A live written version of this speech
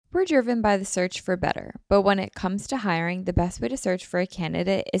We're driven by the search for better, but when it comes to hiring, the best way to search for a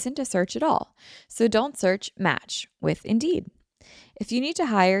candidate isn't to search at all. So don't search, match with Indeed. If you need to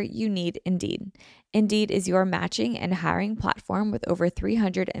hire, you need Indeed. Indeed is your matching and hiring platform with over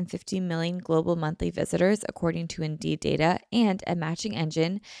 350 million global monthly visitors, according to Indeed data, and a matching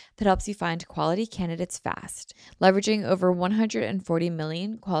engine that helps you find quality candidates fast. Leveraging over 140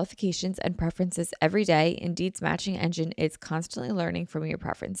 million qualifications and preferences every day, Indeed's matching engine is constantly learning from your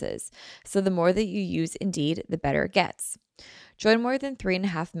preferences. So the more that you use Indeed, the better it gets. Join more than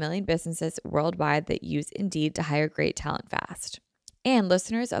 3.5 million businesses worldwide that use Indeed to hire great talent fast. And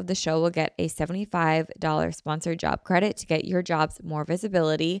listeners of the show will get a $75 sponsored job credit to get your jobs more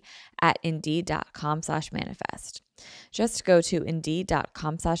visibility at Indeed.com/manifest. Just go to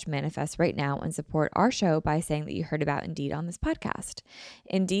Indeed.com/manifest right now and support our show by saying that you heard about Indeed on this podcast.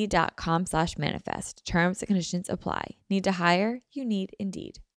 Indeed.com/manifest. Terms and conditions apply. Need to hire? You need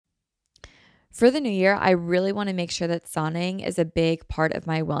Indeed. For the new year, I really want to make sure that sauning is a big part of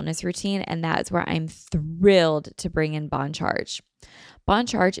my wellness routine, and that is where I'm thrilled to bring in Bon Charge. Bon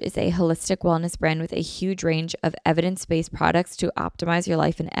Charge is a holistic wellness brand with a huge range of evidence-based products to optimize your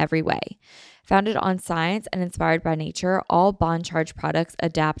life in every way. Founded on science and inspired by nature, all Bon Charge products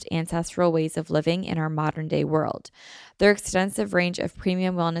adapt ancestral ways of living in our modern-day world. Their extensive range of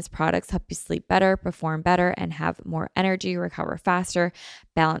premium wellness products help you sleep better, perform better, and have more energy, recover faster,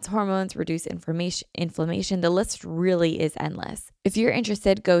 balance hormones, reduce inflammation. The list really is endless. If you're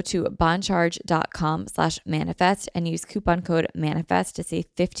interested, go to boncharge.com/manifest and use coupon code MANIFEST to save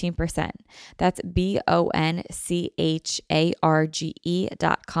 15%. That's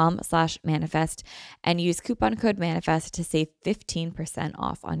BONCHARGE.com/manifest and use coupon code MANIFEST to save 15%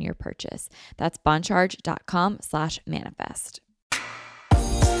 off on your purchase. That's boncharge.com/manifest.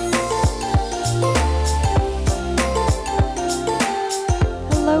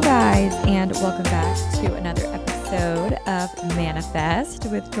 Hello guys, and welcome back to another episode of Manifest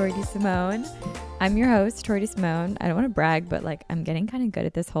with Tori DeSimone. I'm your host, Tori DeSimone. I don't want to brag, but I'm getting kind of good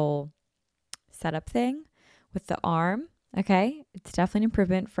at this whole setup thing with the arm. Okay, it's definitely an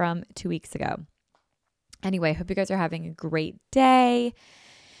improvement from 2 weeks ago. Anyway, hope you guys are having a great day.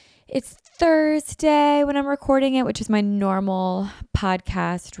 It's Thursday when I'm recording it, which is my normal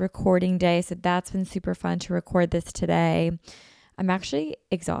podcast recording day. So that's been super fun to record this today. I'm actually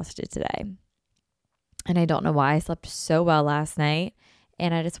exhausted today. And I don't know why. I slept so well last night.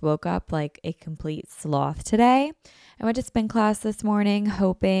 And I just woke up like a complete sloth today. I went to spin class this morning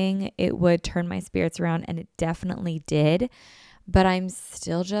hoping it would turn my spirits around. And it definitely did. But I'm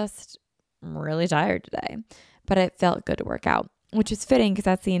still just really tired today. But it felt good to work out, which is fitting because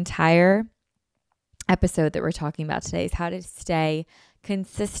that's the entire episode that we're talking about today, is how to stay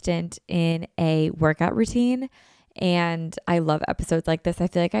consistent in a workout routine. And I love episodes like this. I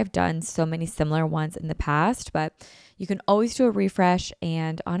feel like I've done so many similar ones in the past, but you can always do a refresh.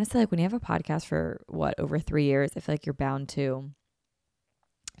 And honestly, when you have a podcast for over 3 years, I feel like you're bound to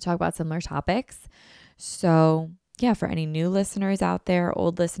talk about similar topics. So yeah, for any new listeners out there,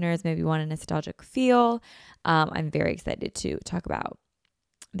 old listeners, maybe want a nostalgic feel, I'm very excited to talk about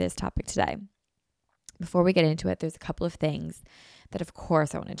this topic today. Before we get into it, there's a couple of things that, of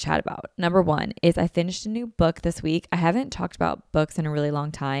course, I want to chat about. Number one is I finished a new book this week. I haven't talked about books in a really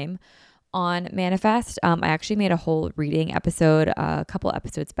long time on Manifest. I actually made a whole reading episode a couple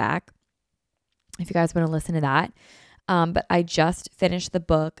episodes back, if you guys want to listen to that. But I just finished the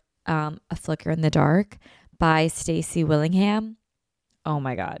book, A Flicker in the Dark by Stacy Willingham. Oh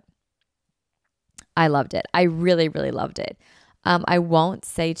my God. I loved it. I really, really loved it. I won't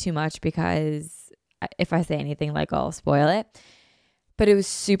say too much because if I say anything, I'll spoil it. But it was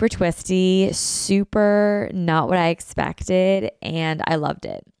super twisty, super not what I expected, and I loved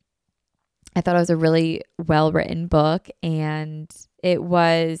it. I thought it was a really well-written book, and it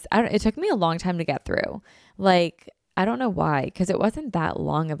took me a long time to get through. I don't know why, because it wasn't that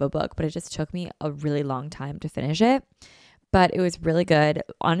long of a book, but it just took me a really long time to finish it. But it was really good.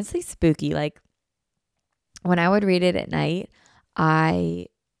 Honestly, spooky. When I would read it at night, I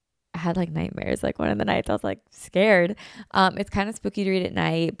had nightmares. One of the nights I was scared. It's kind of spooky to read at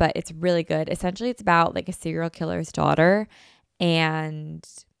night, but it's really good. Essentially, it's about a serial killer's daughter, and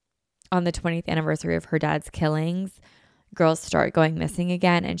on the 20th anniversary of her dad's killings, girls start going missing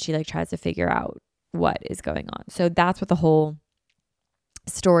again, and she tries to figure out what is going on. So that's what the whole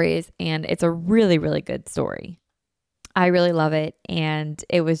story is, and it's a really, really good story. I really love it, and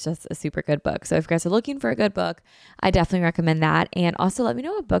it was just a super good book. So if you guys are looking for a good book, I definitely recommend that. And also let me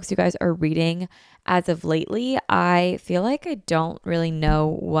know what books you guys are reading as of lately. I feel like I don't really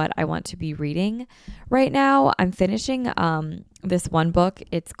know what I want to be reading right now. I'm finishing this one book.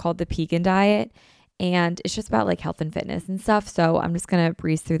 It's called The Pegan Diet, and it's just about like health and fitness and stuff. So I'm just going to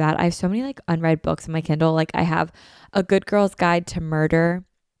breeze through that. I have so many like unread books in my Kindle. Like I have A Good Girl's Guide to Murder,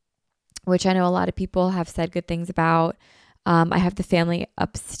 which I know a lot of people have said good things about. I have The Family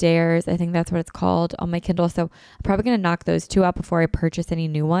Upstairs. I think that's what it's called on my Kindle. So I'm probably going to knock those two out before I purchase any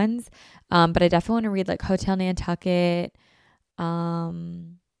new ones. But I definitely want to read like Hotel Nantucket. What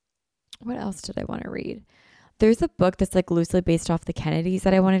else did I want to read? There's a book that's like loosely based off the Kennedys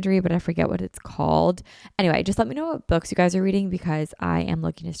that I wanted to read, but I forget what it's called. Anyway, just let me know what books you guys are reading because I am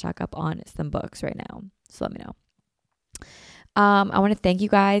looking to stock up on some books right now. So let me know. I want to thank you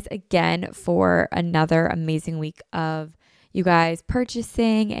guys again for another amazing week of you guys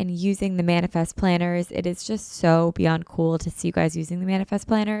purchasing and using the Manifest planners. It is just so beyond cool to see you guys using the Manifest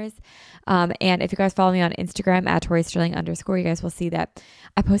planners. And if you guys follow me on Instagram at @ToriSterling_, you guys will see that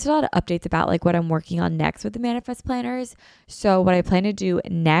I posted a lot of updates about like what I'm working on next with the Manifest planners. So what I plan to do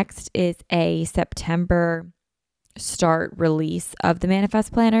next is a September start release of the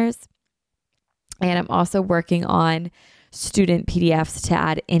Manifest planners. And I'm also working on student PDFs to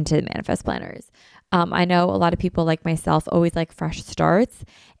add into the Manifest planners. I know a lot of people like myself always like fresh starts.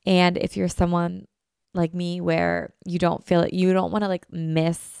 And if you're someone like me where you don't feel it, you don't want to like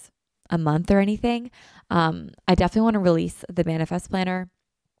miss a month or anything, I definitely want to release the Manifest planner,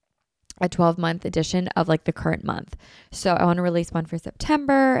 a 12-month edition of like the current month. So I want to release one for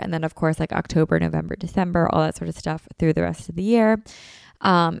September and then of course like October, November, December, all that sort of stuff through the rest of the year.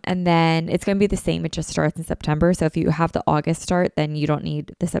 And then it's going to be the same. It just starts in September. So if you have the August start, then you don't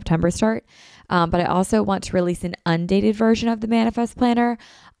need the September start. But I also want to release an undated version of the Manifest planner.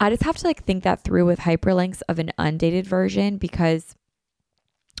 I just have to like think that through with hyperlinks of an undated version, because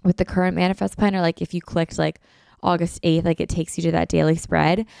with the current Manifest planner, like if you clicked like August 8th, like it takes you to that daily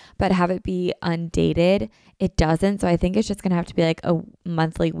spread, but have it be undated, it doesn't. So I think it's just going to have to be like a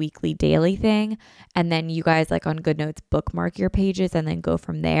monthly, weekly, daily thing. And then you guys like on GoodNotes bookmark your pages and then go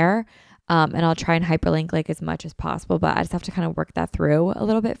from there. And I'll try and hyperlink like as much as possible, but I just have to kind of work that through a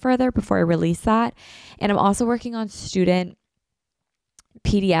little bit further before I release that. And I'm also working on student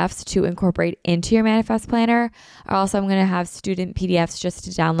PDFs to incorporate into your Manifest planner. Also, I'm going to have student PDFs just to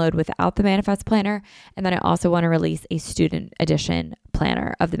download without the Manifest planner. And then I also want to release a student edition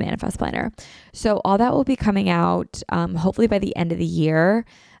planner of the Manifest planner. So all that will be coming out hopefully by the end of the year.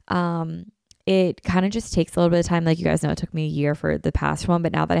 It kind of just takes a little bit of time. Like you guys know, it took me a year for the past one,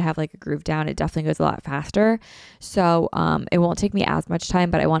 but now that I have like a groove down, it definitely goes a lot faster. So it won't take me as much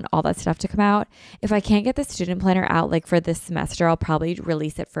time, but I want all that stuff to come out. If I can't get the student planner out like for this semester, I'll probably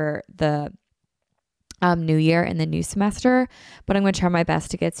release it for the new year and the new semester, but I'm going to try my best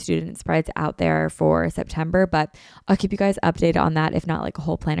to get student spreads out there for September, but I'll keep you guys updated on that. If not like a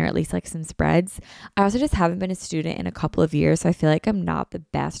whole planner, at least like some spreads. I also just haven't been a student in a couple of years, so I feel like I'm not the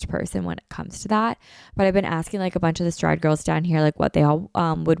best person when it comes to that, but I've been asking like a bunch of the Stride girls down here like what they all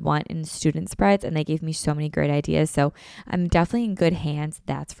would want in student spreads, and they gave me so many great ideas, so I'm definitely in good hands,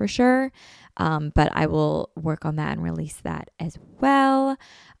 that's for sure. But I will work on that and release that as well.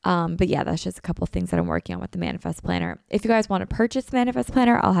 But yeah, that's just a couple of things that I'm working on with the Manifest planner. If you guys want to purchase the Manifest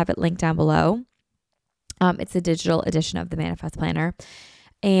planner, I'll have it linked down below. It's a digital edition of the Manifest planner,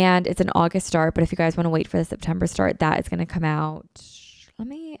 and it's an August start. But if you guys want to wait for the September start, that is going to come out. Let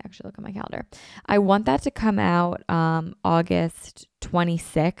me actually look at my calendar. I want that to come out August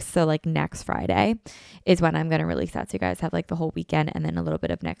 26th. So like next Friday is when I'm going to release that. So you guys have like the whole weekend and then a little bit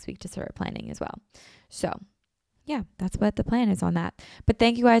of next week to start planning as well. So yeah, that's what the plan is on that. But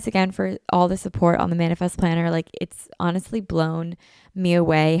thank you guys again for all the support on the Manifest planner. Like it's honestly blown me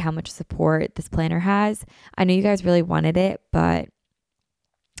away how much support this planner has. I know you guys really wanted it, but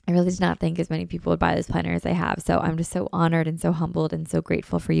I really did not think as many people would buy this planner as I have. So I'm just so honored and so humbled and so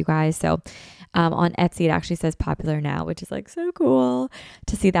grateful for you guys. So on Etsy, it actually says popular now, which is like so cool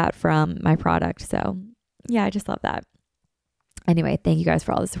to see that from my product. So yeah, I just love that. Anyway, thank you guys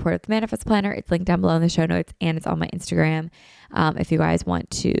for all the support of the Manifest planner. It's linked down below in the show notes and it's on my Instagram if you guys want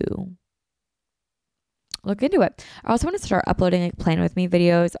to look into it. I also want to start uploading like plan with me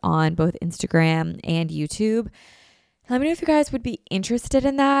videos on both Instagram and YouTube. Let me know if you guys would be interested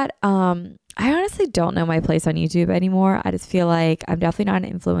in that. I honestly don't know my place on YouTube anymore. I just feel like I'm definitely not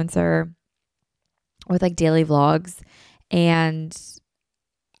an influencer with like daily vlogs, and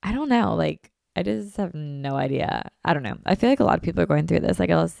I don't know, like I just have no idea. I don't know. I feel like a lot of people are going through this. Like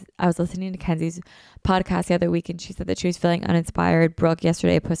I was listening to Kenzie's podcast the other week, and she said that she was feeling uninspired. Brooke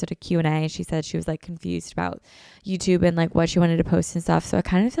yesterday posted a Q&A. She said she was like confused about YouTube and like what she wanted to post and stuff. So I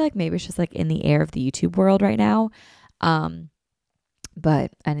kind of feel like maybe it's just like in the air of the YouTube world right now.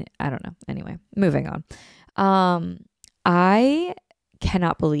 But I don't know. Anyway, moving on. I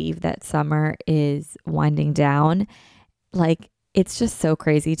cannot believe that summer is winding down. Like, it's just so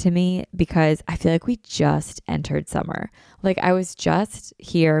crazy to me because I feel like we just entered summer. Like, I was just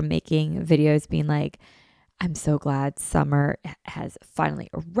here making videos being like, I'm so glad summer has finally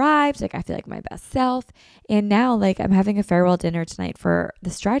arrived. Like, I feel like my best self. And now, like, I'm having a farewell dinner tonight for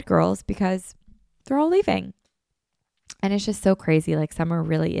the Stride girls because they're all leaving. And it's just so crazy. Like, summer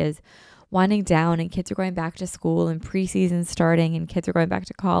really is winding down, and kids are going back to school, and preseason starting, and kids are going back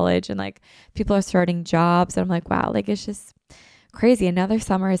to college, and like people are starting jobs. And I'm like, wow, like it's just crazy. Another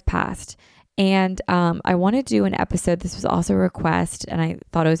summer has passed. And I want to do an episode. This was also a request, and I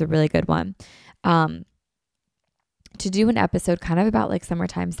thought it was a really good one. To do an episode kind of about like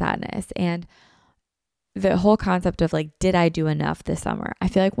summertime sadness and the whole concept of like, did I do enough this summer? I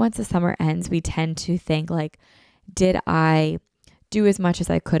feel like once the summer ends, we tend to think like, did I do as much as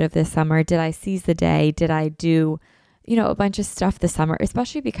I could of this summer? Did I seize the day? Did I do, a bunch of stuff this summer?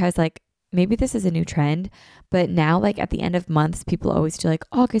 Especially because like maybe this is a new trend, but now like at the end of months, people always do like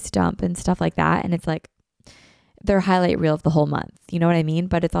August dump and stuff like that. And it's like their highlight reel of the whole month. You know what I mean?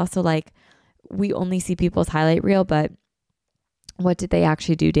 But it's also like we only see people's highlight reel, but what did they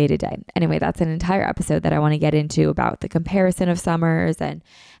actually do day to day? Anyway, that's an entire episode that I want to get into about the comparison of summers and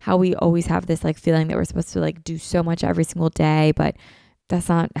how we always have this like feeling that we're supposed to like do so much every single day, but that's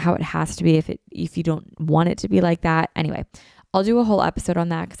not how it has to be if you don't want it to be like that. Anyway, I'll do a whole episode on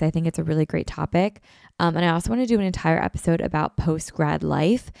that because I think it's a really great topic. And I also want to do an entire episode about post-grad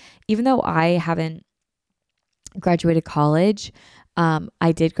life. Even though I haven't graduated college,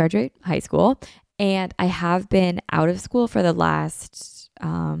 I did graduate high school. And I have been out of school for the last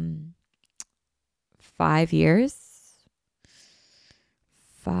 5 years.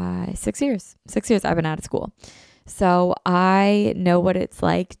 6 years. 6 years I've been out of school. So I know what it's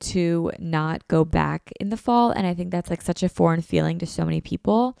like to not go back in the fall. And I think that's like such a foreign feeling to so many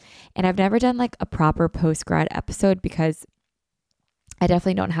people. And I've never done like a proper post-grad episode because I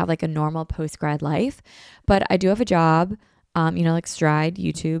definitely don't have like a normal post-grad life. But I do have a job, like Stride,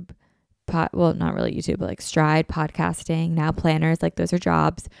 YouTube. Well, not really YouTube, but like Stride, podcasting, Now Planners, like those are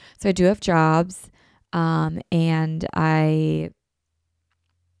jobs. So I do have jobs, and I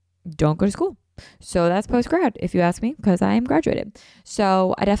don't go to school. So that's post-grad, if you ask me, because I am graduated.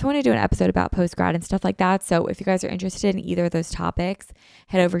 So I definitely want to do an episode about post-grad and stuff like that. So if you guys are interested in either of those topics,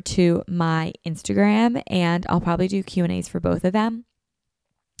 head over to my Instagram, and I'll probably do Q&As for both of them,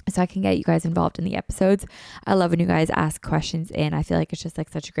 so I can get you guys involved in the episodes. I love when you guys ask questions in. I feel like it's just like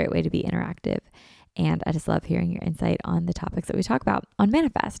such a great way to be interactive. And I just love hearing your insight on the topics that we talk about on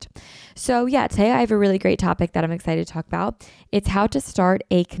Manifest. So yeah, today I have a really great topic that I'm excited to talk about. It's how to start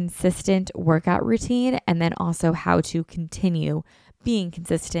a consistent workout routine and then also how to continue being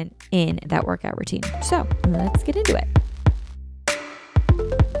consistent in that workout routine. So let's get into it.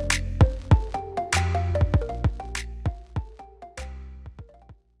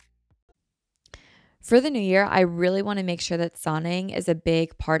 For the new year, I really want to make sure that sauning is a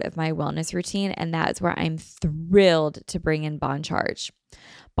big part of my wellness routine, and that's where I'm thrilled to bring in Bon Charge.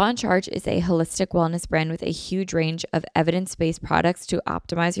 Bon Charge is a holistic wellness brand with a huge range of evidence-based products to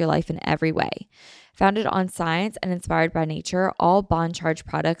optimize your life in every way. Founded on science and inspired by nature, all Bon Charge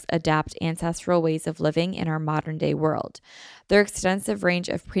products adapt ancestral ways of living in our modern day world. Their extensive range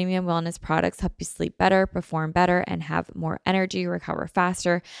of premium wellness products help you sleep better, perform better, and have more energy, recover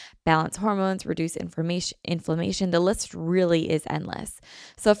faster, balance hormones, reduce inflammation. The list really is endless.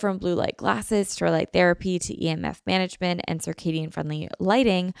 So from blue light glasses to light therapy to EMF management and circadian friendly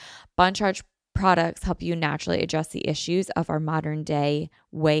lighting, Bon Charge products help you naturally address the issues of our modern day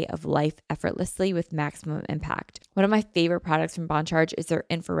way of life effortlessly with maximum impact. One of my favorite products from Bon Charge is their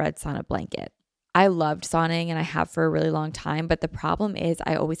infrared sauna blanket. I loved sauning and I have for a really long time, but the problem is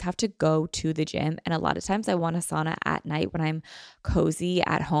I always have to go to the gym, and a lot of times I want a sauna at night when I'm cozy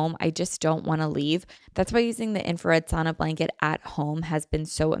at home. I just don't want to leave. That's why using the infrared sauna blanket at home has been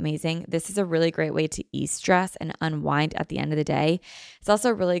so amazing. This is a really great way to ease stress and unwind at the end of the day. It's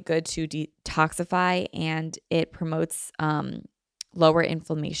also really good to detoxify, and it promotes lower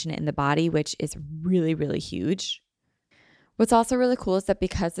inflammation in the body, which is really, really huge. What's also really cool is that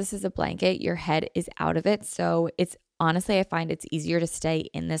because this is a blanket, your head is out of it. So it's honestly, I find it's easier to stay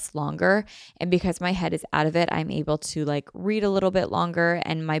in this longer. And because my head is out of it, I'm able to like read a little bit longer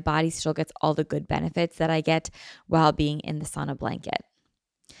and my body still gets all the good benefits that I get while being in the sauna blanket.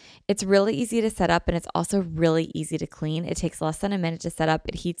 It's really easy to set up and it's also really easy to clean. It takes less than a minute to set up.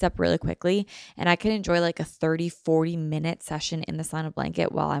 It heats up really quickly and I can enjoy like a 30-40 minute session in the sauna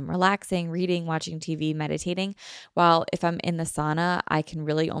blanket while I'm relaxing, reading, watching TV, meditating. While if I'm in the sauna, I can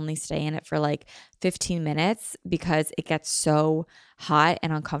really only stay in it for like 15 minutes because it gets so hot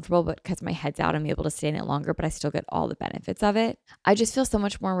and uncomfortable, but because my head's out, I'm able to stay in it longer, but I still get all the benefits of it. I just feel so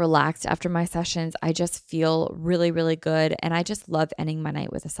much more relaxed after my sessions. I just feel really, really good. And I just love ending my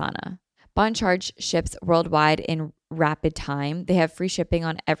night with a sauna. Bon Charge ships worldwide in rapid time. They have free shipping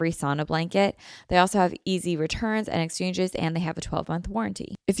on every sauna blanket. They also have easy returns and exchanges, and they have a 12-month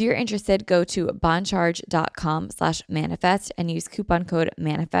warranty. If you're interested, go to boncharge.com/manifest and use coupon code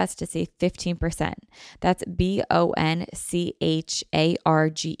manifest to save 15%. That's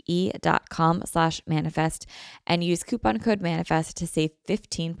BONCHARGE.com/manifest and use coupon code manifest to save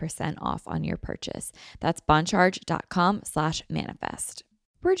 15% off on your purchase. That's boncharge.com/manifest.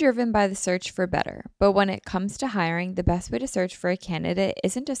 We're driven by the search for better, but when it comes to hiring, the best way to search for a candidate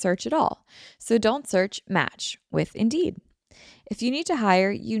isn't to search at all. So don't search, match with Indeed. If you need to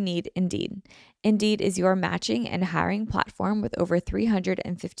hire, you need Indeed. Indeed is your matching and hiring platform with over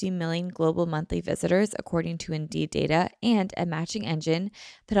 350 million global monthly visitors, according to Indeed data, and a matching engine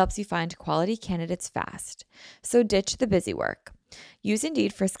that helps you find quality candidates fast. So ditch the busy work. Use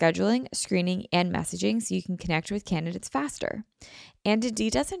Indeed for scheduling, screening, and messaging so you can connect with candidates faster. And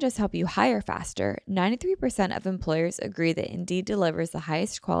Indeed doesn't just help you hire faster. 93% of employers agree that Indeed delivers the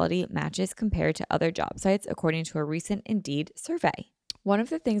highest quality matches compared to other job sites, according to a recent Indeed survey. One of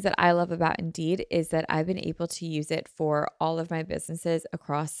the things that I love about Indeed is that I've been able to use it for all of my businesses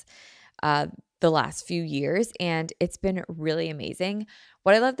across the last few years, and it's been really amazing.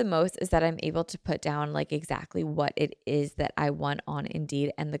 What I love the most is that I'm able to put down like exactly what it is that I want on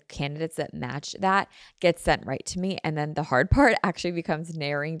Indeed, and the candidates that match that get sent right to me. And then the hard part actually becomes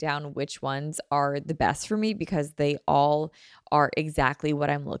narrowing down which ones are the best for me because they all are exactly what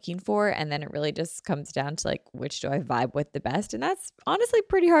I'm looking for. And then it really just comes down to like, which do I vibe with the best? And that's honestly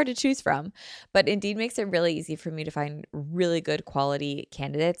pretty hard to choose from. But Indeed makes it really easy for me to find really good quality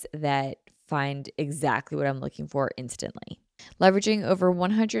candidates that find exactly what I'm looking for instantly. Leveraging over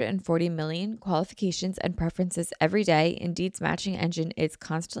 140 million qualifications and preferences every day, Indeed's matching engine is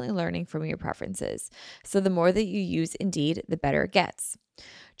constantly learning from your preferences. So the more that you use Indeed, the better it gets.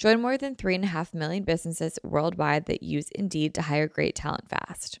 Join more than 3.5 million businesses worldwide that use Indeed to hire great talent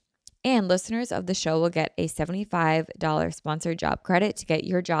fast. And listeners of the show will get a $75 sponsored job credit to get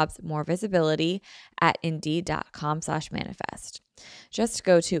your jobs more visibility at Indeed.com/manifest. Just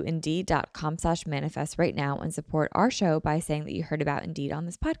go to Indeed.com/manifest right now and support our show by saying that you heard about Indeed on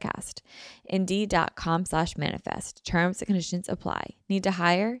this podcast. Indeed.com/manifest. Terms and conditions apply. Need to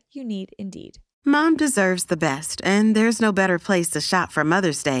hire? You need Indeed. Mom deserves the best, and there's no better place to shop for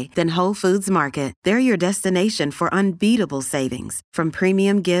Mother's Day than Whole Foods Market. They're your destination for unbeatable savings, from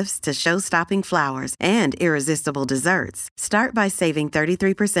premium gifts to show-stopping flowers and irresistible desserts. Start by saving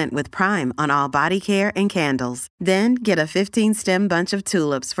 33% with Prime on all body care and candles. Then get a 15-stem bunch of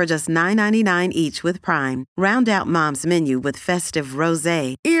tulips for just $9.99 each with Prime. Round out Mom's menu with festive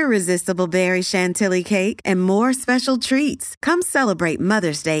rosé, irresistible berry chantilly cake, and more special treats. Come celebrate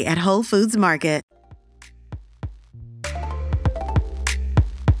Mother's Day at Whole Foods Market.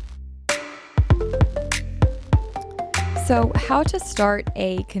 So, how to start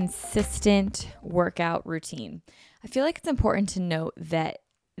a consistent workout routine? I feel like it's important to note that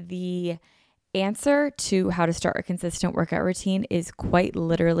the answer to how to start a consistent workout routine is quite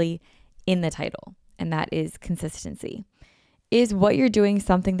literally in the title, and that is consistency. Is what you're doing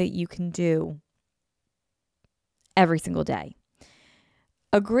something that you can do every single day?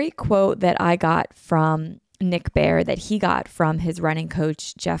 A great quote that I got from Nick Bare that he got from his running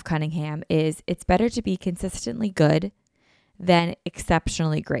coach, Jeff Cunningham, is it's better to be consistently good than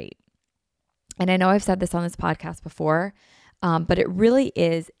exceptionally great. And I know I've said this on this podcast before, but it really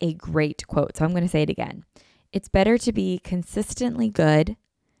is a great quote. So I'm going to say it again. It's better to be consistently good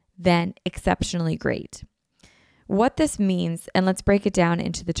than exceptionally great. What this means, and let's break it down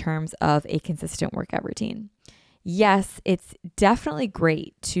into the terms of a consistent workout routine. Yes, it's definitely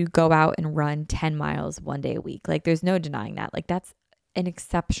great to go out and run 10 miles one day a week. Like there's no denying that. Like that's an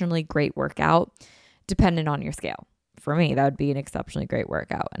exceptionally great workout dependent on your scale. For me, that would be an exceptionally great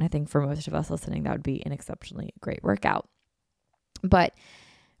workout. And I think for most of us listening, that would be an exceptionally great workout. But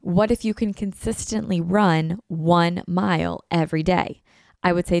what if you can consistently run 1 mile every day?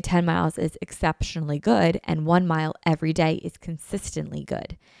 I would say 10 miles is exceptionally good and 1 mile every day is consistently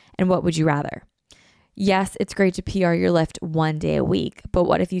good. And what would you rather? Yes, it's great to PR your lift 1 day a week, but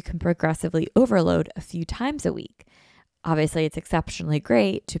what if you can progressively overload a few times a week? Obviously, it's exceptionally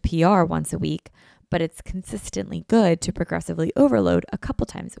great to PR once a week, but it's consistently good to progressively overload a couple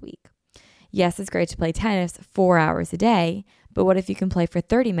times a week. Yes, it's great to play tennis 4 hours a day, but what if you can play for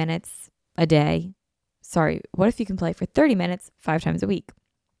 30 minutes a day? What if you can play for 30 minutes 5 times a week?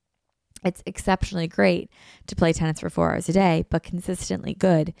 It's exceptionally great to play tennis for 4 hours a day, but consistently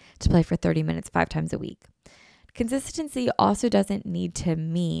good to play for 30 minutes 5 times a week. Consistency also doesn't need to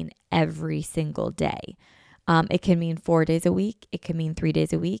mean every single day. It can mean 4 days a week. It can mean 3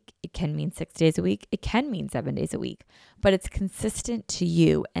 days a week. It can mean 6 days a week. It can mean 7 days a week, but it's consistent to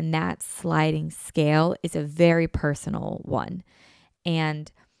you. And that sliding scale is a very personal one.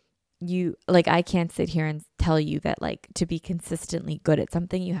 And I can't sit here and tell you that to be consistently good at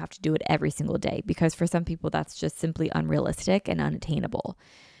something, you have to do it every single day, because for some people that's just simply unrealistic and unattainable.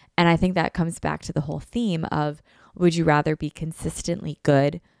 And I think that comes back to the whole theme of, would you rather be consistently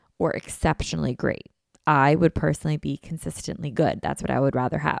good or exceptionally great? I would personally be consistently good. That's what I would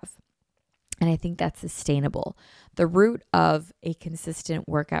rather have. And I think that's sustainable. The root of a consistent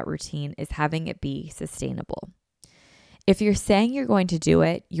workout routine is having it be sustainable. If you're saying you're going to do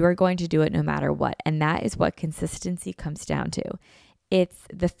it, you are going to do it no matter what. And that is what consistency comes down to. It's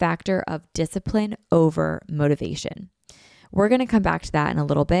the factor of discipline over motivation. We're going to come back to that in a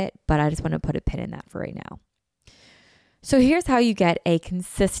little bit, but I just want to put a pin in that for right now. So here's how you get a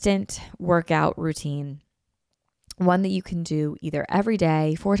consistent workout routine, one that you can do either every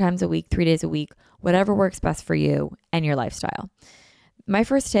day, 4 times a week, 3 days a week, whatever works best for you and your lifestyle. My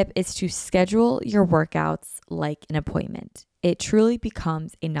first tip is to schedule your workouts like an appointment. It truly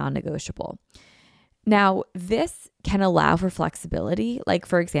becomes a non-negotiable. Now, this can allow for flexibility. Like,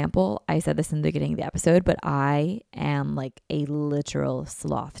 for example, I said this in the beginning of the episode, but I am like a literal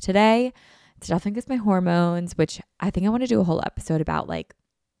sloth today. It's definitely because my hormones, which I think I want to do a whole episode about, like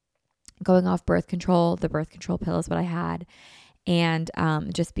going off birth control. The birth control pill is what I had, and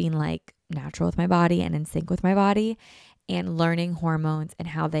just being like natural with my body and in sync with my body, and learning hormones and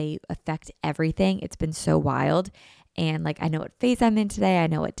how they affect everything. It's been so wild. And I know what phase I'm in today. I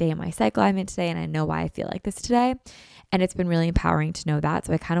know what day in my cycle I'm in today. And I know why I feel like this today. And it's been really empowering to know that.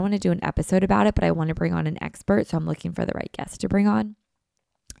 So I kind of want to do an episode about it, but I want to bring on an expert. So I'm looking for the right guest to bring on.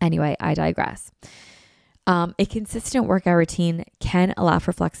 Anyway, I digress. A consistent workout routine can allow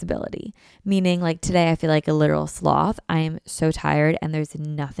for flexibility, meaning today I feel like a literal sloth. I am so tired and there's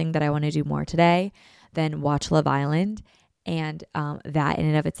nothing that I want to do more today than watch Love Island. And that in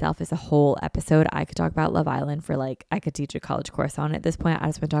and of itself is a whole episode. I could talk about Love Island for I could teach a college course on it at this point. I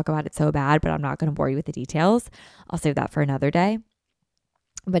just want to talk about it so bad, but I'm not going to bore you with the details. I'll save that for another day.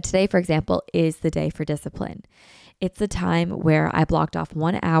 But today, for example, is the day for discipline. It's the time where I blocked off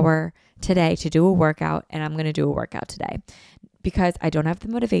 1 hour today to do a workout, and I'm going to do a workout today because I don't have the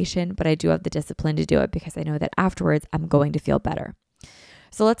motivation, but I do have the discipline to do it because I know that afterwards I'm going to feel better.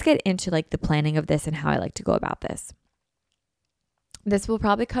 So let's get into the planning of this and how I like to go about this. This will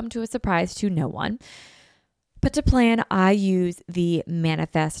probably come to a surprise to no one, but to plan, I use the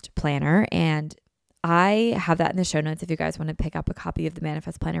Manifest Planner, and I have that in the show notes if you guys want to pick up a copy of the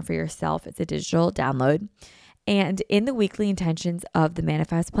Manifest Planner for yourself. It's a digital download. And in the weekly intentions of the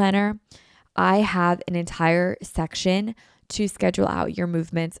Manifest Planner, I have an entire section to schedule out your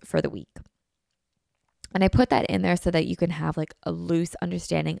movements for the week. And I put that in there so that you can have a loose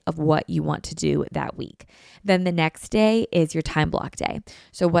understanding of what you want to do that week. Then the next day is your time block day.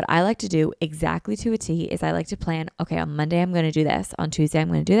 So what I like to do exactly to a T is I like to plan, okay, on Monday, I'm going to do this. On Tuesday, I'm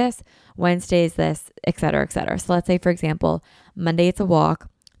going to do this. Wednesday is this, et cetera, et cetera. So let's say, for example, Monday, it's a walk.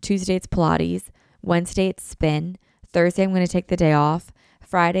 Tuesday, it's Pilates. Wednesday, it's spin. Thursday, I'm going to take the day off.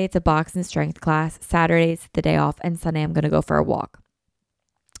 Friday, it's a box and strength class. Saturday, it's the day off. And Sunday, I'm going to go for a walk.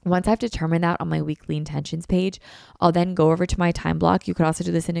 Once I've determined that on my weekly intentions page, I'll then go over to my time block. You could also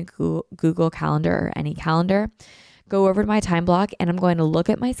do this in a Google Calendar or any calendar. Go over to my time block and I'm going to look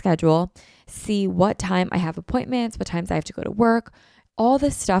at my schedule, see what time I have appointments, what times I have to go to work, all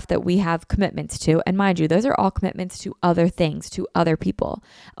the stuff that we have commitments to. And mind you, those are all commitments to other things, to other people.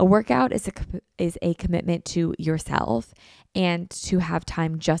 A workout is a commitment to yourself and to have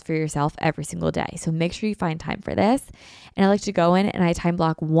time just for yourself every single day. So make sure you find time for this. And I like to go in and I time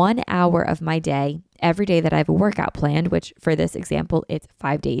block 1 hour of my day every day that I have a workout planned, which for this example, it's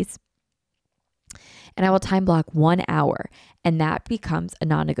 5 days. and I will time block 1 hour, and that becomes a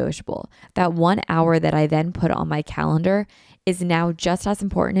non-negotiable. That 1 hour that I then put on my calendar is now just as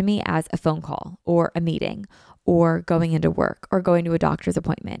important to me as a phone call or a meeting or going into work or going to a doctor's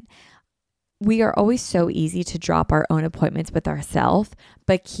appointment. We are always so easy to drop our own appointments with ourselves,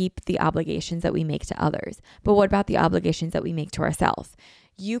 but keep the obligations that we make to others. But what about the obligations that we make to ourselves?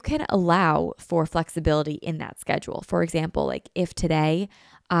 You can allow for flexibility in that schedule. For example, like if today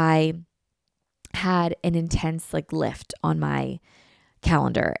I had an intense lift on my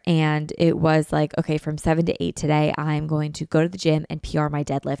calendar and it was like, okay, from 7 to 8 today, I'm going to go to the gym and PR my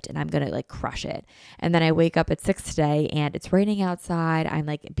deadlift and I'm going to crush it. And then I wake up at 6 today and it's raining outside. I'm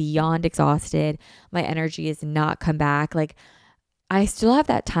beyond exhausted. My energy has not come back. I still have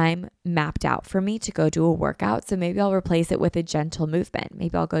that time mapped out for me to go do a workout. So maybe I'll replace it with a gentle movement.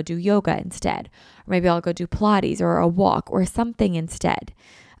 Maybe I'll go do yoga instead, or maybe I'll go do Pilates or a walk or something instead.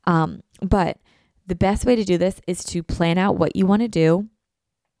 But the best way to do this is to plan out what you want to do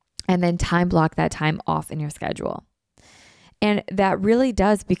and then time block that time off in your schedule. And that really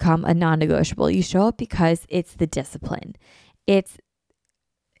does become a non-negotiable. You show up because it's the discipline. It's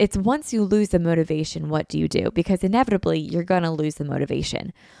once you lose the motivation, what do you do? Because inevitably you're going to lose the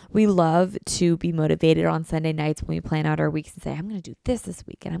motivation. We love to be motivated on Sunday nights when we plan out our weeks and say, I'm going to do this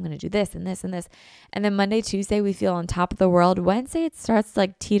week and I'm going to do this and this and this. And then Monday, Tuesday, we feel on top of the world. Wednesday, it starts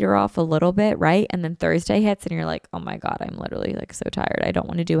to teeter off a little bit, right? And then Thursday hits and you're like, oh my God, I'm literally so tired. I don't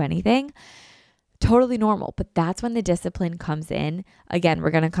want to do anything. Totally normal. But that's when the discipline comes in. Again,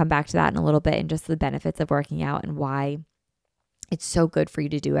 we're going to come back to that in a little bit and just the benefits of working out and why it's so good for you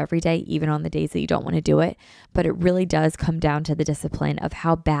to do every day, even on the days that you don't want to do it. But it really does come down to the discipline of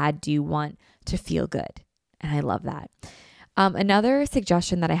how bad do you want to feel good. And I love that. Another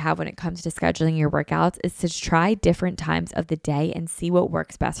suggestion that I have when it comes to scheduling your workouts is to try different times of the day and see what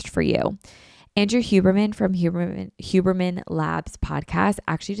works best for you. Andrew Huberman from Huberman Labs podcast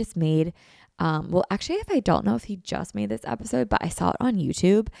actually just made, if I don't know if he just made this episode, but I saw it on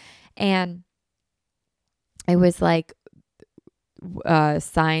YouTube and it was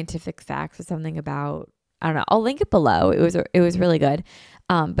scientific facts or something about, I don't know, I'll link it below. It was really good.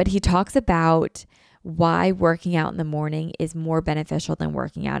 But he talks about why working out in the morning is more beneficial than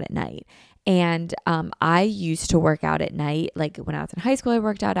working out at night. And I used to work out at night. When I was in high school, I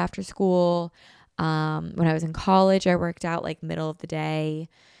worked out after school. When I was in college, I worked out middle of the day.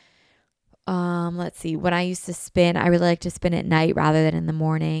 Let's see. When I used to spin, I really like to spin at night rather than in the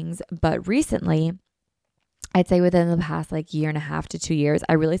mornings. But recently, I'd say within the past year and a half to 2 years,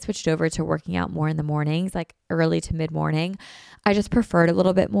 I really switched over to working out more in the mornings, early to mid morning. I just prefer it a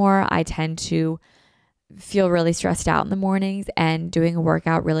little bit more. I tend to feel really stressed out in the mornings, and doing a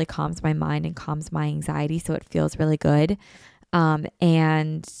workout really calms my mind and calms my anxiety. So it feels really good.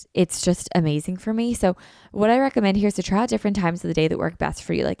 And it's just amazing for me. So what I recommend here is to try out different times of the day that work best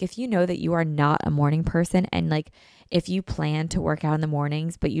for you. If you know that you are not a morning person and if you plan to work out in the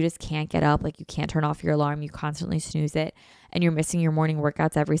mornings, but you just can't get up, you can't turn off your alarm, you constantly snooze it, and you're missing your morning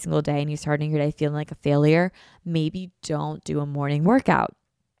workouts every single day and you're starting your day feeling like a failure, maybe don't do a morning workout.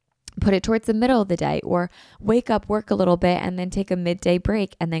 Put it towards the middle of the day, or wake up, work a little bit, and then take a midday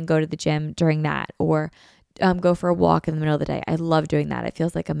break and then go to the gym during that, or go for a walk in the middle of the day. I love doing that. It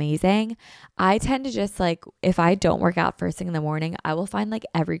feels amazing. I tend to just if I don't work out first thing in the morning, I will find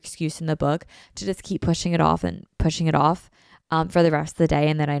every excuse in the book to just keep pushing it off for the rest of the day.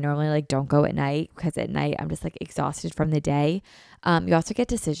 And then I normally like don't go at night because at night I'm just like exhausted from the day. You also get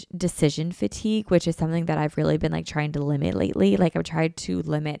decision fatigue, which is something that I've really been like trying to limit lately. Like I've tried to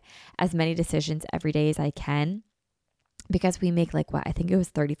limit as many decisions every day as I can, because we make like what I think it was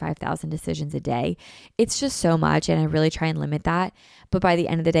 35,000 decisions a day. It's just so much, and I really try and limit that. But by the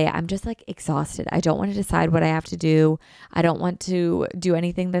end of the day, I'm just like exhausted. I don't want to decide what I have to do. I don't want to do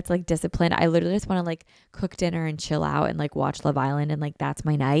anything that's like disciplined. I literally just want to like cook dinner and chill out and like watch Love Island, and like that's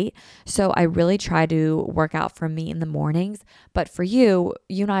my night. So I really try to work out for me in the mornings. But for you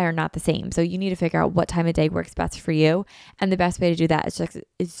and I are not the same. So you need to figure out what time of day works best for you. And the best way to do that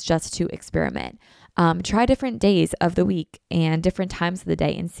is just to experiment. Try different days of the week and different times of the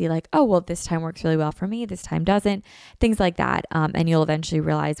day and see like, oh, well, this time works really well for me. This time doesn't, things like that. And you'll eventually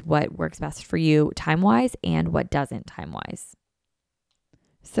realize what works best for you time-wise and what doesn't time-wise.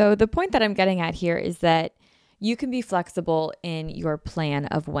 So the point that I'm getting at here is that you can be flexible in your plan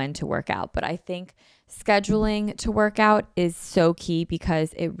of when to work out. But I think scheduling to work out is so key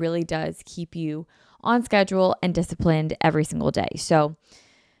because it really does keep you on schedule and disciplined every single day. So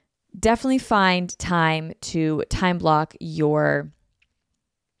definitely find time to time block your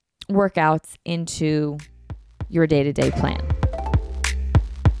workouts into your day-to-day plan.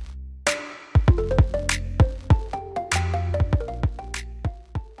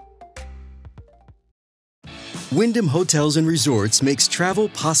 Wyndham Hotels and Resorts makes travel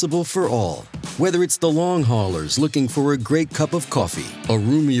possible for all. Whether it's the long haulers looking for a great cup of coffee, a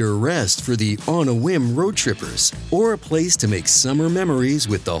roomier rest for the on-a-whim road trippers, or a place to make summer memories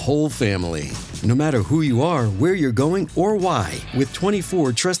with the whole family. No matter who you are, where you're going, or why, with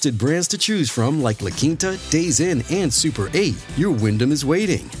 24 trusted brands to choose from like La Quinta, Days Inn, and Super 8, your Wyndham is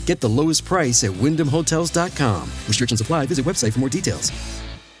waiting. Get the lowest price at WyndhamHotels.com. Restrictions apply. Visit website for more details.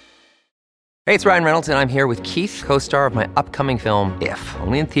 Hey, it's Ryan Reynolds, and I'm here with Keith, co-star of my upcoming film, If,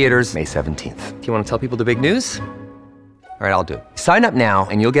 only in theaters May 17th. Do you want to tell people the big news? All right, I'll do it. Sign up now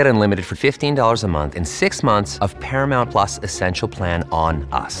and you'll get unlimited for $15 a month and 6 months of Paramount Plus Essential Plan on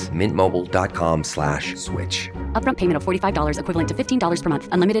us. MintMobile.com/switch. Upfront payment of $45 equivalent to $15 per month.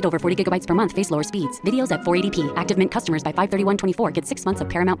 Unlimited over 40 gigabytes per month. Face lower speeds. Videos at 480p. Active Mint customers by 531.24 get 6 months of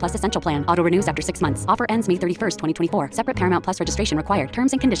Paramount Plus Essential Plan. Auto renews after 6 months. Offer ends May 31st, 2024. Separate Paramount Plus registration required.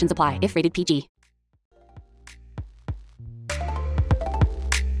 Terms and conditions apply if rated PG.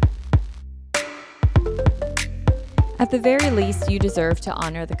 At the very least, you deserve to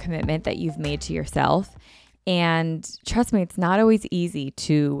honor the commitment that you've made to yourself. And trust me, it's not always easy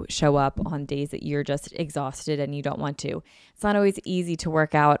to show up on days that you're just exhausted and you don't want to. It's not always easy to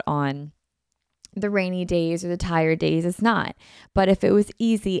work out on the rainy days or the tired days. It's not. But if it was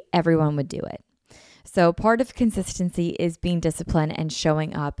easy, everyone would do it. So part of consistency is being disciplined and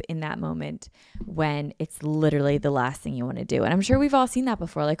showing up in that moment when it's literally the last thing you want to do. And I'm sure we've all seen that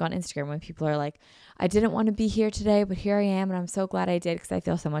before, like on Instagram, when people are like, I didn't want to be here today, but here I am. And I'm so glad I did because I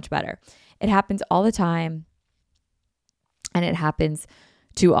feel so much better. It happens all the time. And it happens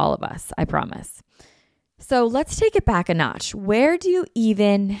to all of us, I promise. So let's take it back a notch. Where do you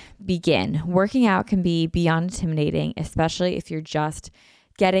even begin? Working out can be beyond intimidating, especially if you're just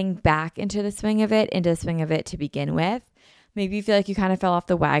getting back into the swing of it to begin with. Maybe you feel like you kind of fell off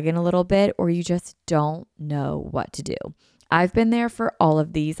the wagon a little bit, or you just don't know what to do. I've been there for all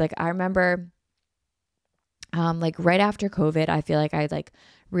of these. Like I remember like right after COVID, I feel like I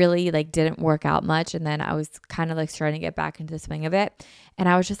really didn't work out much. And then I was kind of starting to get back into the swing of it. And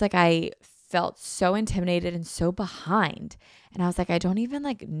I was just I felt so intimidated and so behind. And I was I don't even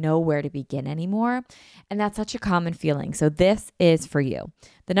know where to begin anymore. And that's such a common feeling. So this is for you.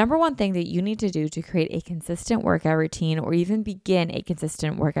 The number one thing that you need to do to create a consistent workout routine, or even begin a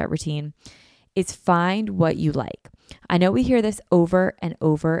consistent workout routine, is find what you like. I know we hear this over and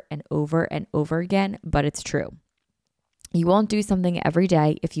over and over and over again, but it's true. You won't do something every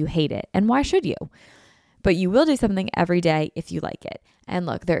day if you hate it. And why should you? But you will do something every day if you like it. And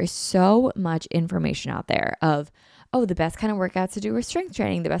look, there is so much information out there of, oh, the best kind of workouts to do are strength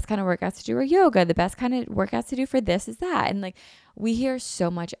training. The best kind of workouts to do are yoga. The best kind of workouts to do for this is that. And we hear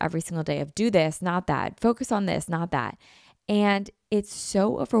so much every single day of do this, not that. Focus on this, not that. And it's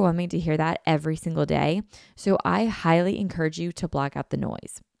so overwhelming to hear that every single day. So I highly encourage you to block out the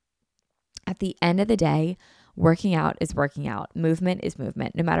noise. At the end of the day, working out is working out. Movement is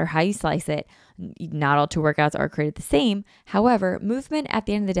movement. No matter how you slice it, not all two workouts are created the same. However, movement at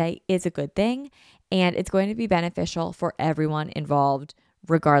the end of the day is a good thing, and it's going to be beneficial for everyone involved,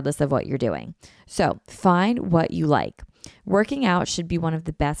 regardless of what you're doing. So find what you like. Working out should be one of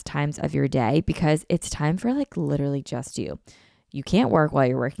the best times of your day because it's time for literally just you. You can't work while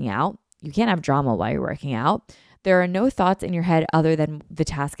you're working out. You can't have drama while you're working out. There are no thoughts in your head other than the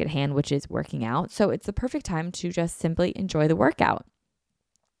task at hand, which is working out. So it's the perfect time to just simply enjoy the workout.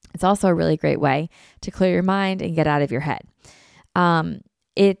 It's also a really great way to clear your mind and get out of your head.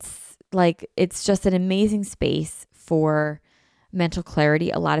 It's just an amazing space for mental clarity.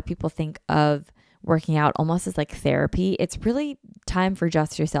 A lot of people think of working out almost as therapy. It's really time for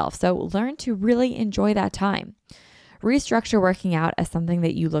just yourself. So learn to really enjoy that time. Restructure working out as something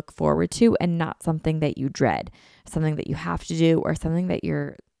that you look forward to and not something that you dread, something that you have to do, or something that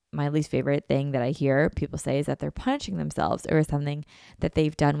my least favorite thing that I hear people say is that they're punishing themselves, or something that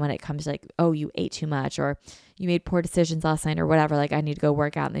they've done when it comes to oh, you ate too much, or you made poor decisions last night, or whatever. I need to go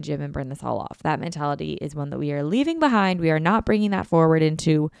work out in the gym and burn this all off. That mentality is one that we are leaving behind. We are not bringing that forward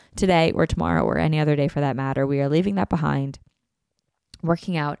into today or tomorrow or any other day for that matter. We are leaving that behind.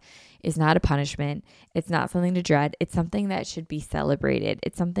 Working out is not a punishment. It's not something to dread. It's something that should be celebrated.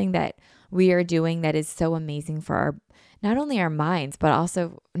 It's something that we are doing that is so amazing for not only our minds, but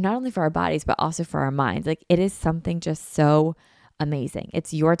also not only for our bodies, but also for our minds. It is something just so amazing.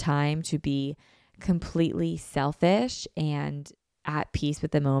 It's your time to be completely selfish and at peace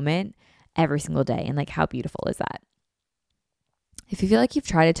with the moment every single day. And how beautiful is that? If you feel like you've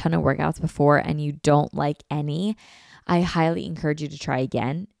tried a ton of workouts before and you don't like any, I highly encourage you to try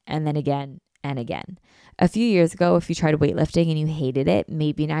again and then again and again. A few years ago, if you tried weightlifting and you hated it,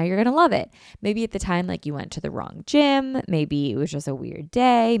 maybe now you're going to love it. Maybe at the time, like you went to the wrong gym. Maybe it was just a weird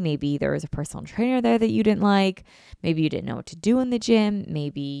day. Maybe there was a personal trainer there that you didn't like. Maybe you didn't know what to do in the gym.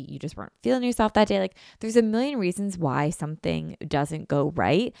 Maybe you just weren't feeling yourself that day. Like there's a million reasons why something doesn't go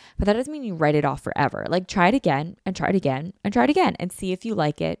right, but that doesn't mean you write it off forever. Like try it again and try it again and try it again and see if you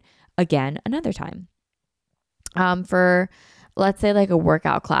like it again another time. For let's say like a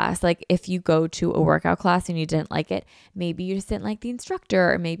workout class, like if you go to a workout class and you didn't like it, maybe you just didn't like the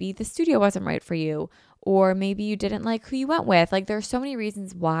instructor, or maybe the studio wasn't right for you, or maybe you didn't like who you went with. Like there's so many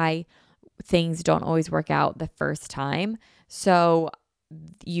reasons why things don't always work out the first time. So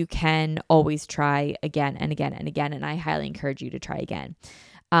you can always try again and again and again. And I highly encourage you to try again.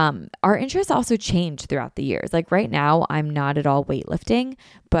 Our interests also change throughout the years. Like right now, I'm not at all weightlifting,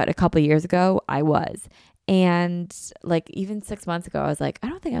 but a couple of years ago I was. And like even 6 months ago, I was like, I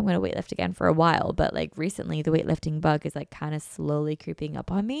don't think I'm going to weightlift again for a while. But like recently the weightlifting bug is like kind of slowly creeping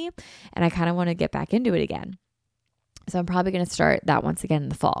up on me, and I kind of want to get back into it again. So I'm probably going to start that once again in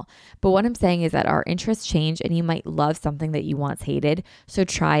the fall. But what I'm saying is that our interests change, and you might love something that you once hated. So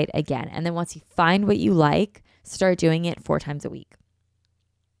try it again. And then once you find what you like, start doing it 4 times a week.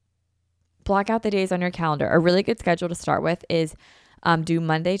 Block out the days on your calendar. A really good schedule to start with is do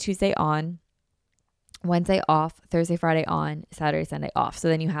Monday, Tuesday on, Wednesday off, Thursday, Friday on, Saturday, Sunday off. So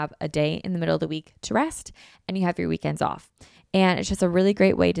then you have a day in the middle of the week to rest, and you have your weekends off. And it's just a really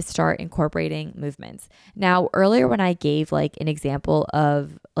great way to start incorporating movements. Now, earlier when I gave like an example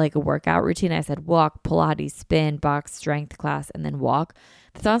of like a workout routine, I said walk, Pilates, spin, box, strength class, and then walk.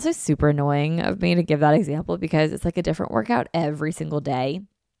 That sounds like super annoying of me to give that example because it's like a different workout every single day.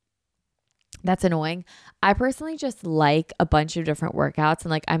 That's annoying. I personally just like a bunch of different workouts,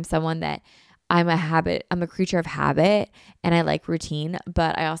 and like I'm someone that I'm a creature of habit, and I like routine,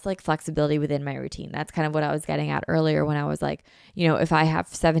 but I also like flexibility within my routine. That's kind of what I was getting at earlier when I was like, you know, if I have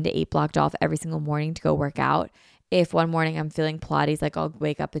 7 to 8 blocked off every single morning to go work out, if one morning I'm feeling Pilates, like I'll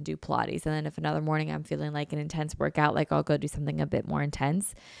wake up and do Pilates. And then if another morning I'm feeling like an intense workout, like I'll go do something a bit more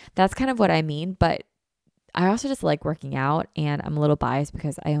intense. That's kind of what I mean. But I also just like working out, and I'm a little biased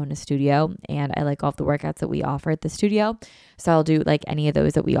because I own a studio and I like all of the workouts that we offer at the studio. So I'll do like any of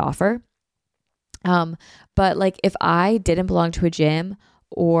those that we offer. But like if I didn't belong to a gym,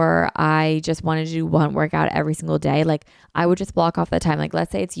 or I just wanted to do one workout every single day, like I would just block off that time. Like let's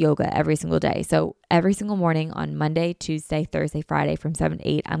say it's yoga every single day. So every single morning on Monday, Tuesday, Thursday, Friday from 7 to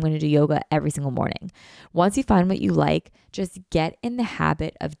 8, I'm going to do yoga every single morning. Once you find what you like, just get in the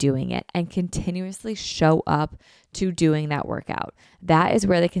habit of doing it and continuously show up to doing that workout. That is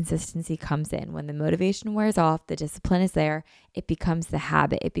where the consistency comes in. When the motivation wears off, the discipline is there, it becomes the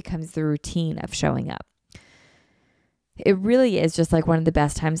habit, it becomes the routine of showing up. It really is just like one of the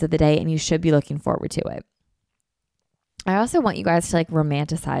best times of the day, and you should be looking forward to it. I also want you guys to like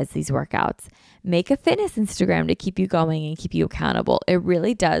romanticize these workouts. Make a fitness Instagram to keep you going and keep you accountable. It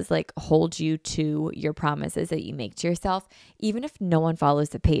really does like hold you to your promises that you make to yourself, even if no one follows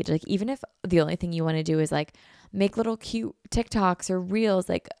the page. Like even if the only thing you want to do is like make little cute TikToks or reels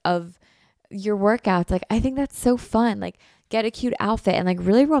like of your workouts. Like I think that's so fun. Like get a cute outfit and like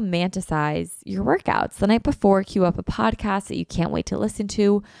really romanticize your workouts. The night before, queue up a podcast that you can't wait to listen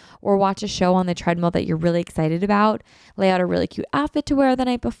to, or watch a show on the treadmill that you're really excited about. Lay out a really cute outfit to wear the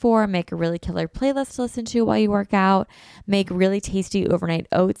night before. Make a really killer playlist to listen to while you work out. Make really tasty overnight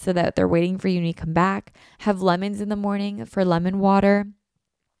oats so that they're waiting for you when you come back. Have lemons in the morning for lemon water.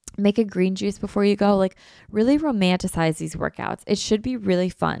 Make a green juice before you go. Like really romanticize these workouts. It should be really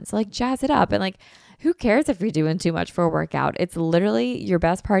fun. So like jazz it up, and like who cares if you're doing too much for a workout? It's literally your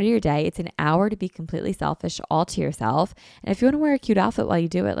best part of your day. It's an hour to be completely selfish, all to yourself. And if you want to wear a cute outfit while you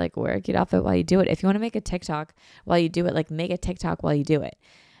do it, like wear a cute outfit while you do it. If you want to make a TikTok while you do it, like make a TikTok while you do it.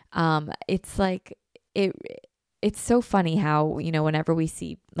 It's like it's so funny how, you know, whenever we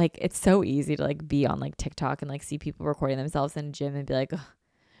see, like, it's so easy to like be on like TikTok and like see people recording themselves in a gym and be like, ugh,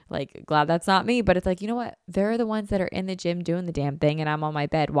 like, glad that's not me. But it's like, you know what? They're the ones that are in the gym doing the damn thing, and I'm on my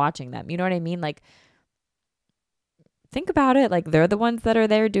bed watching them. You know what I mean? Like, think about it. Like, they're the ones that are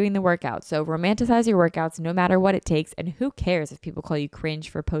there doing the workout. So romanticize your workouts no matter what it takes. And who cares if people call you cringe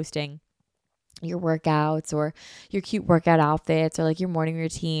for posting your workouts or your cute workout outfits or like your morning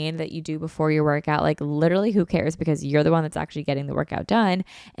routine that you do before your workout? Like, literally, who cares? Because you're the one that's actually getting the workout done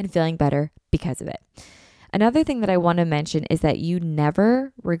and feeling better because of it. Another thing that I want to mention is that you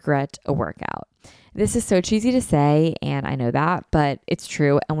never regret a workout. This is so cheesy to say, and I know that, but it's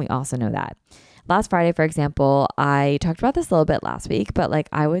true, and we also know that. Last Friday, for example, I talked about this a little bit last week, but like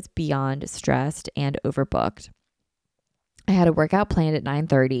I was beyond stressed and overbooked. I had a workout planned at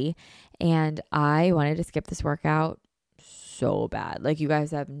 9:30, And I wanted to skip this workout so bad. Like, you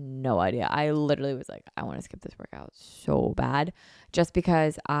guys have no idea. I literally was like, I want to skip this workout so bad, just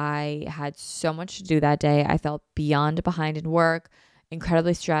because I had so much to do that day. I felt beyond behind in work,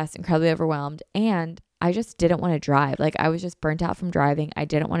 incredibly stressed, incredibly overwhelmed, and I just didn't want to drive. Like, I was just burnt out from driving. I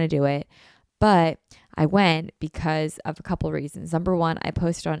didn't want to do it, but I went because of a couple of reasons. Number one, I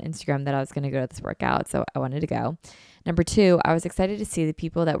posted on Instagram that I was going to go to this workout, so I wanted to go. Number two, I was excited to see the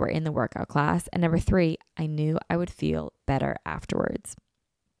people that were in the workout class. And number three, I knew I would feel better afterwards.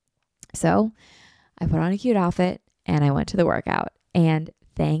 So I put on a cute outfit and I went to the workout. And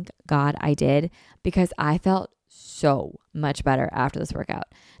thank God I did, because I felt so much better after this workout.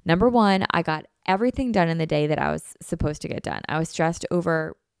 Number one, I got everything done in the day that I was supposed to get done. I was stressed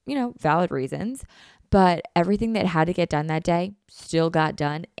over, valid reasons, but everything that had to get done that day still got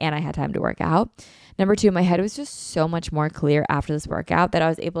done, and I had time to work out. Number two, my head was just so much more clear after this workout that I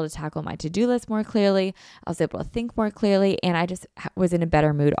was able to tackle my to-do list more clearly. I was able to think more clearly, and I just was in a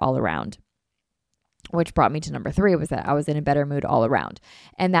better mood all around. Which brought me to number three, was that I was in a better mood all around.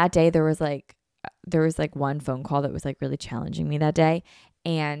 And that day there was one phone call that was like really challenging me that day.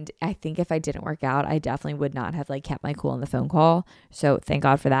 And I think if I didn't work out, I definitely would not have like kept my cool on the phone call. So thank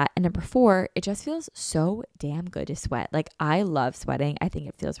God for that. And number four, it just feels so damn good to sweat. Like, I love sweating. I think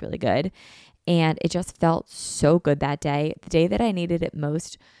it feels really good. And it just felt so good that day. The day that I needed it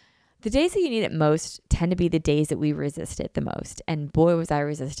most. The days that you need it most tend to be the days that we resist it the most. And boy, was I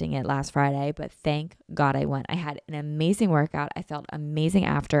resisting it last Friday, but thank God I went. I had an amazing workout. I felt amazing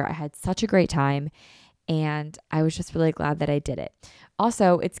after. I had such a great time. And I was just really glad that I did it.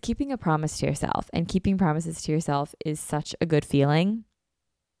 Also, it's keeping a promise to yourself. And keeping promises to yourself is such a good feeling.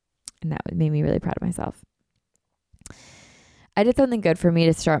 And that made me really proud of myself. I did something good for me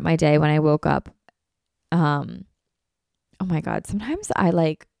to start my day when I woke up. Oh my God. Sometimes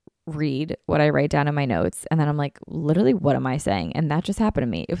I read what I write down in my notes, and then I'm like, literally, what am I saying? And that just happened to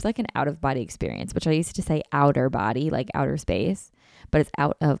me. It was like an out of body experience, which I used to say outer body, like outer space, but it's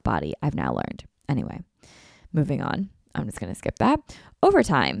out of body. I've now learned. Anyway, moving on. I'm just going to skip that.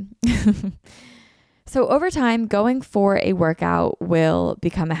 Overtime. So over time, going for a workout will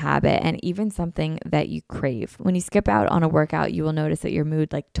become a habit and even something that you crave. When you skip out on a workout, you will notice that your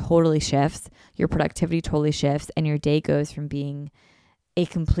mood totally shifts, your productivity totally shifts, and your day goes from being a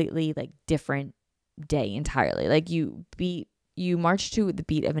completely different day entirely. You march to the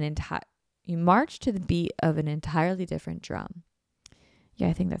beat of an entirely different drum. Yeah,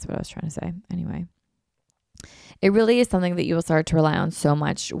 I think that's what I was trying to say. Anyway, it really is something that you will start to rely on so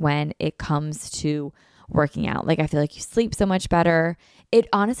much when it comes to working out. I feel like you sleep so much better. It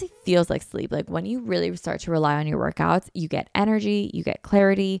honestly feels like sleep. When you really start to rely on your workouts, you get energy, you get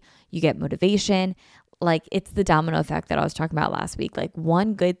clarity, you get motivation. It's the domino effect that I was talking about last week.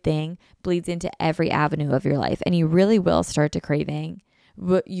 One good thing bleeds into every avenue of your life, and you really will start to crave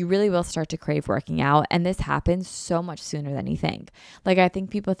working out. And this happens so much sooner than you think. I think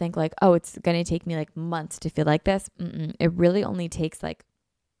people think oh, it's going to take me months to feel like this. It really only takes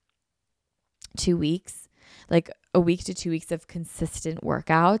 2 weeks, a week to 2 weeks of consistent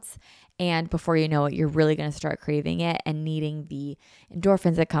workouts. And before you know it, you're really going to start craving it and needing the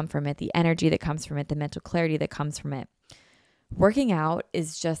endorphins that come from it, the energy that comes from it, the mental clarity that comes from it. Working out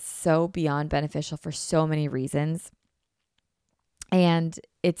is just so beyond beneficial for so many reasons. And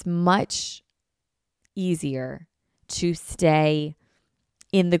it's much easier to stay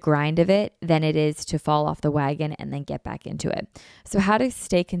in the grind of it than it is to fall off the wagon and then get back into it. So how to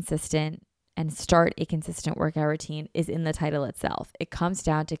stay consistent and start a consistent workout routine is in the title itself. It comes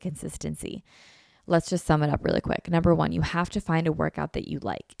down to consistency. Let's just sum it up really quick. Number one, you have to find a workout that you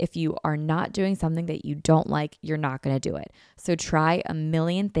like. If you are not doing something that you don't like, you're not going to do it. So try a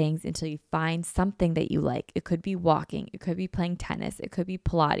million things until you find something that you like. It could be walking. It could be playing tennis. It could be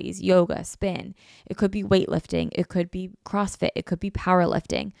Pilates, yoga, spin. It could be weightlifting. It could be CrossFit. It could be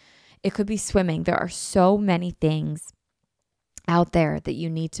powerlifting. It could be swimming. There are so many things out there that you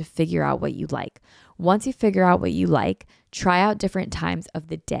need to figure out what you like. Once you figure out what you like, try out different times of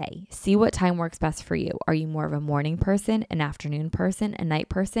the day. See what time works best for you. Are you more of a morning person, an afternoon person, a night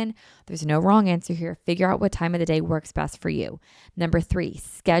person? There's no wrong answer here. Figure out what time of the day works best for you. Number three,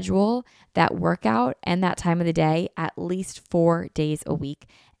 schedule that workout and that time of the day at least 4 days a week.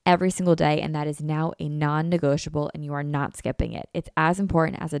 Every single day, and that is now a non-negotiable, and you are not skipping it. It's as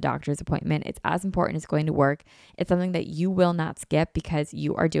important as a doctor's appointment. It's as important as going to work. It's something that you will not skip because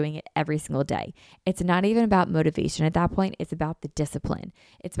you are doing it every single day. It's not even about motivation at that point. It's about the discipline.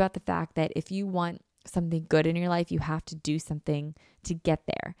 It's about the fact that if you want something good in your life, you have to do something to get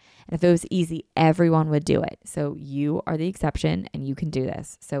there. And if it was easy, everyone would do it. So you are the exception and you can do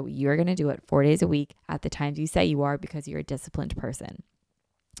this. So you're going to do it 4 days a week at the times you say you are because you're a disciplined person.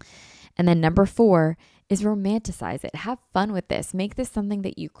 And then number 4 is romanticize it. Have fun with this. Make this something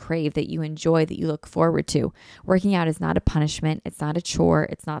that you crave, that you enjoy, that you look forward to. Working out is not a punishment. It's not a chore.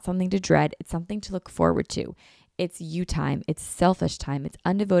 It's not something to dread. It's something to look forward to. It's you time. It's selfish time. It's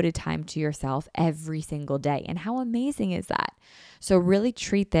undevoted time to yourself every single day. And how amazing is that? So really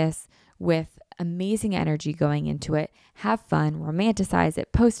treat this with amazing energy going into it. Have fun, romanticize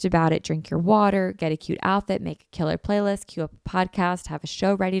it, post about it, drink your water, get a cute outfit, make a killer playlist, cue up a podcast, have a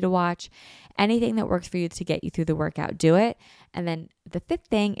show ready to watch. Anything that works for you to get you through the workout, do it. And then the 5th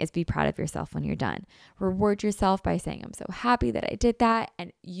thing is be proud of yourself when you're done. Reward yourself by saying, I'm so happy that I did that.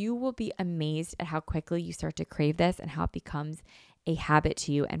 And you will be amazed at how quickly you start to crave this and how it becomes a habit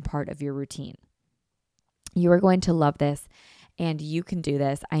to you and part of your routine. You are going to love this and you can do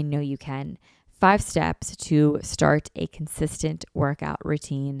this. I know you can. 5 steps to start a consistent workout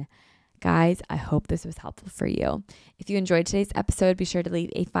routine. Guys, I hope this was helpful for you. If you enjoyed today's episode, be sure to leave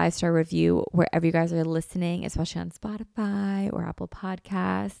a 5-star review wherever you guys are listening, especially on Spotify or Apple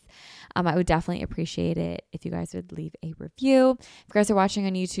Podcasts. I would definitely appreciate it if you guys would leave a review. If you guys are watching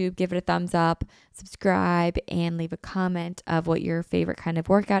on YouTube, give it a thumbs up, subscribe, and leave a comment of what your favorite kind of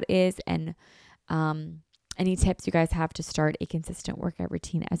workout is and any tips you guys have to start a consistent workout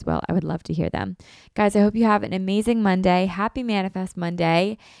routine as well. I would love to hear them. Guys, I hope you have an amazing Monday. Happy Manifest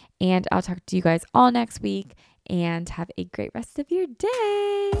Monday. And I'll talk to you guys all next week and have a great rest of your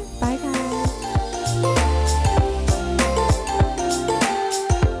day. Bye, guys.